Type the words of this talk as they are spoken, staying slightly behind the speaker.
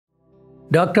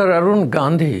Dr. Arun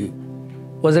Gandhi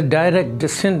was a direct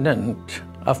descendant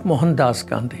of Mohandas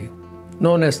Gandhi,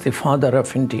 known as the father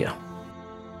of India.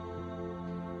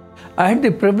 I had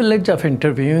the privilege of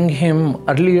interviewing him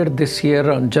earlier this year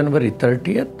on January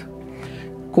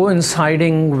 30th,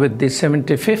 coinciding with the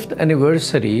 75th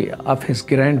anniversary of his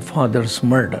grandfather's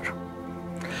murder.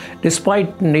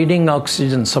 Despite needing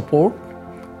oxygen support,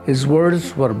 his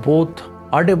words were both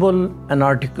audible and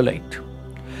articulate.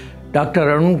 Dr.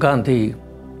 Arun Gandhi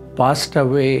passed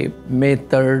away May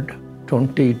 3rd,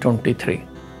 2023.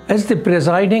 As the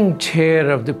presiding chair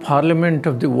of the Parliament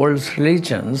of the World's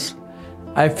Religions,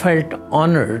 I felt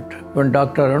honored when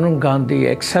Dr. Arun Gandhi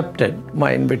accepted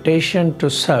my invitation to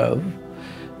serve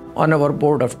on our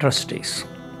Board of Trustees.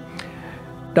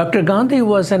 Dr. Gandhi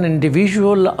was an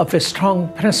individual of strong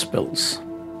principles.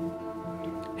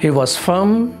 He was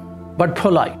firm but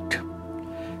polite.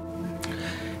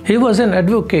 He was an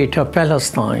advocate of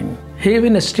Palestine. He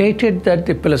even stated that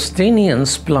the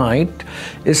Palestinians' plight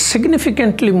is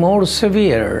significantly more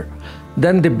severe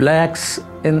than the blacks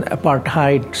in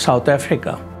apartheid South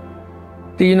Africa.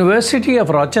 The University of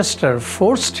Rochester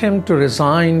forced him to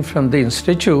resign from the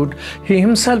institute he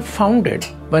himself founded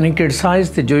when he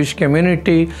criticized the Jewish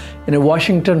community in a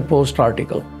Washington Post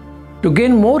article. To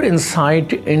gain more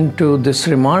insight into this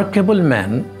remarkable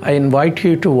man, I invite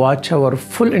you to watch our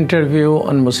full interview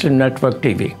on Muslim Network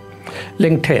TV,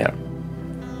 linked here.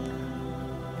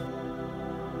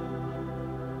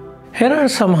 Here are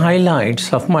some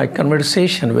highlights of my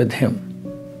conversation with him.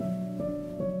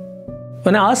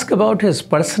 When I asked about his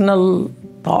personal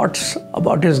thoughts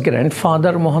about his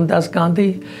grandfather, Mohandas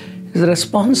Gandhi, his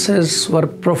responses were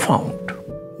profound.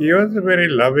 He was a very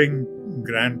loving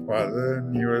grandfather,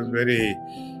 and he was very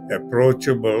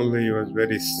approachable. He was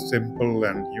very simple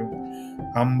and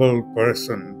humble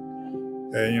person.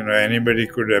 Anybody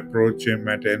could approach him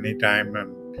at any time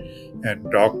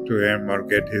and talk to him or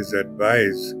get his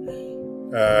advice.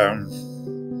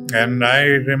 And I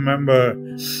remember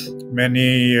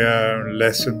many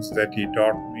lessons that he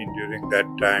taught me during that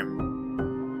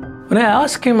time. When I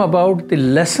asked him about the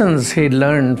lessons he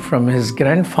learned from his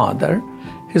grandfather,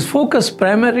 his focus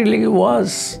primarily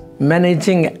was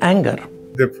managing anger.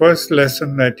 The first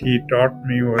lesson that he taught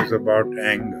me was about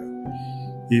anger.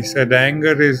 He said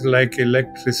anger is like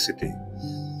electricity.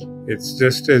 It's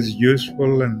just as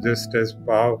useful and just as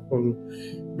powerful,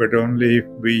 but only if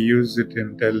we use it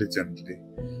intelligently.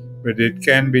 But it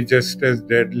can be just as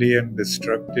deadly and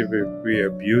destructive if we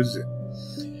abuse it.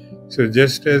 So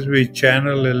just as we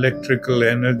channel electrical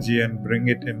energy and bring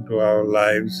it into our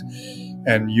lives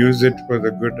and use it for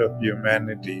the good of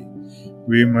humanity,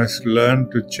 we must learn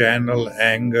to channel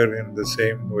anger in the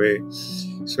same way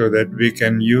so that we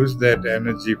can use that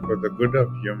energy for the good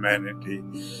of humanity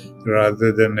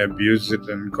rather than abuse it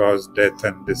and cause death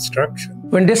and destruction.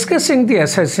 When discussing the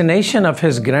assassination of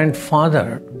his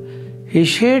grandfather, he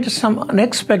shared some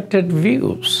unexpected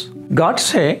views. God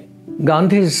say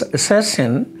Gandhi's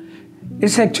assassin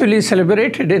is actually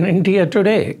celebrated in India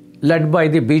today. Led by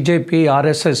the BJP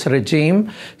RSS regime,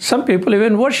 some people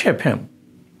even worship him.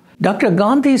 Dr.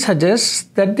 Gandhi suggests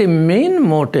that the main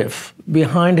motive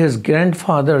behind his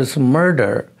grandfather's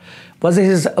murder was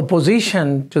his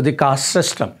opposition to the caste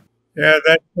system. Yeah,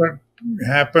 that's what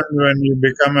happens when you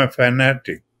become a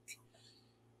fanatic.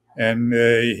 And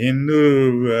the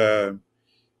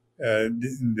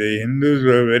Hindus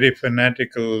were very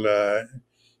fanatical,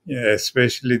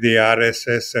 especially the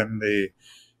RSS and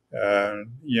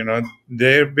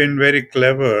they've been very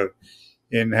clever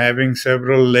in having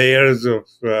several layers of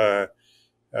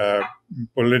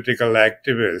political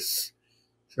activists.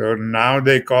 So now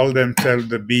they call themselves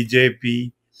the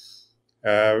BJP,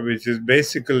 which is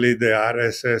basically the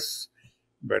RSS,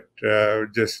 but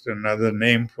just another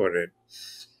name for it.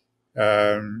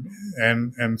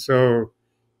 And so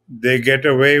they get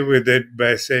away with it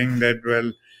by saying that,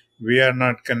 well, we are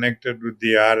not connected with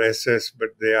the RSS,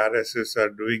 but the RSS are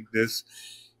doing this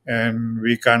and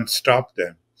we can't stop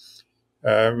them,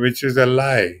 which is a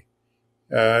lie.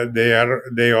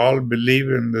 They all believe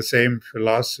in the same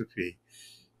philosophy,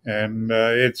 and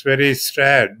it's very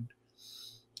sad.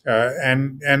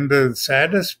 And the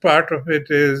saddest part of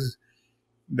it is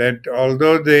that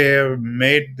although they have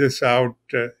made this out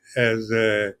as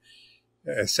a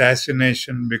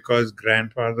assassination because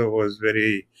grandfather was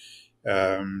very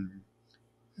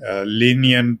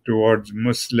lenient towards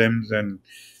Muslims and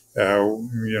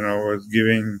was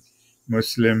giving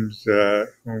Muslims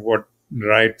what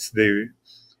rights they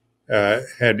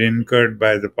had incurred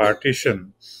by the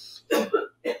partition,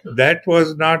 that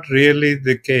was not really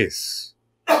the case.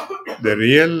 The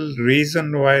real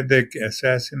reason why they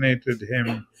assassinated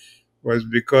him was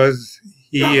because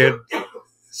he had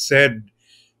said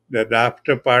that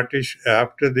after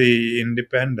the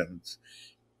independence,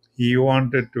 he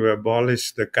wanted to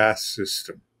abolish the caste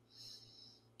system.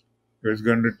 He was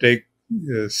going to take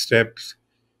steps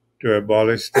to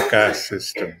abolish the caste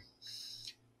system.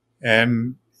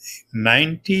 And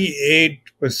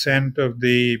 98% of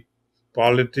the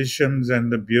politicians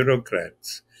and the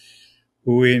bureaucrats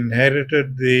who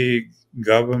inherited the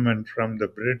government from the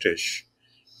British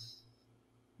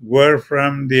were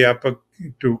from the upper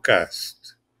two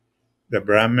castes, the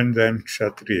Brahmins and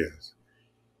Kshatriyas.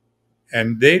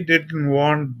 And they didn't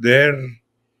want their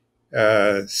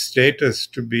status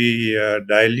to be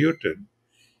diluted.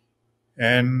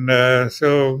 And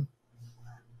so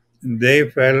they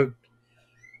felt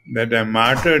that a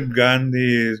martyred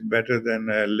Gandhi is better than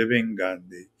a living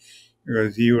Gandhi,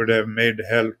 because he would have made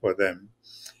hell for them.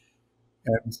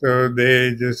 And so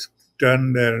they just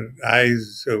turned their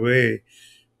eyes away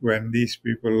when these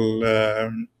people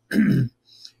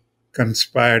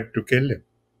conspired to kill him.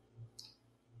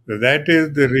 So that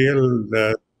is the real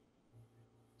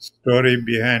story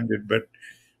behind it. But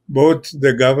both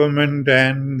the government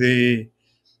and the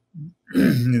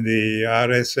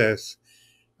RSS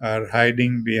are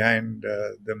hiding behind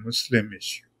the Muslim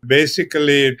issue.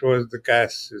 Basically, it was the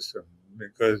caste system,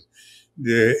 because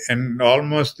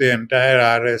almost the entire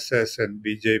RSS and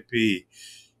BJP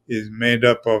is made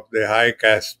up of the high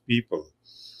caste people,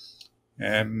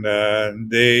 and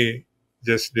they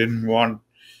just didn't want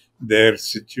their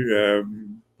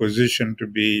position to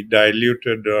be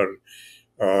diluted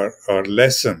or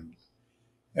lessened.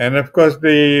 And of course,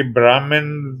 the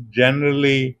Brahmins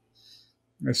generally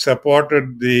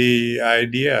supported the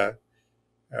idea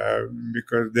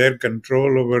because their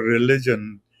control over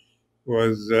religion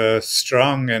was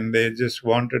strong, and they just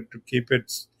wanted to keep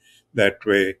it that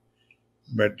way.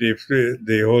 But if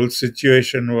the whole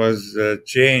situation was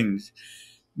changed,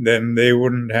 then they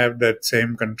wouldn't have that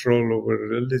same control over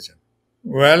religion.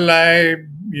 Well,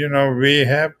 we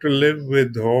have to live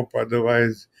with hope,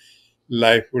 otherwise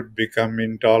life would become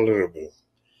intolerable.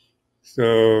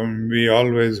 So we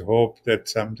always hope that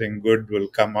something good will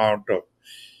come out of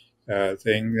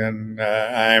things, and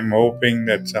I'm hoping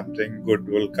that something good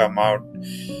will come out,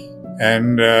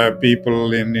 and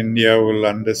people in India will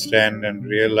understand and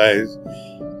realize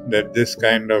that this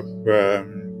kind of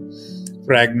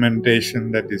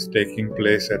fragmentation that is taking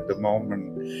place at the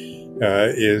moment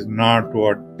is not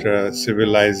what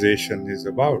civilization is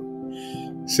about.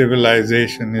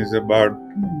 Civilization is about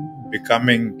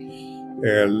becoming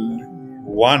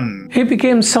one. He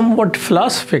became somewhat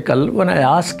philosophical when I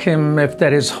asked him if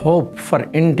there is hope for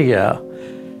India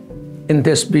in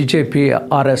this BJP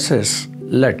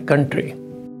RSS-led country.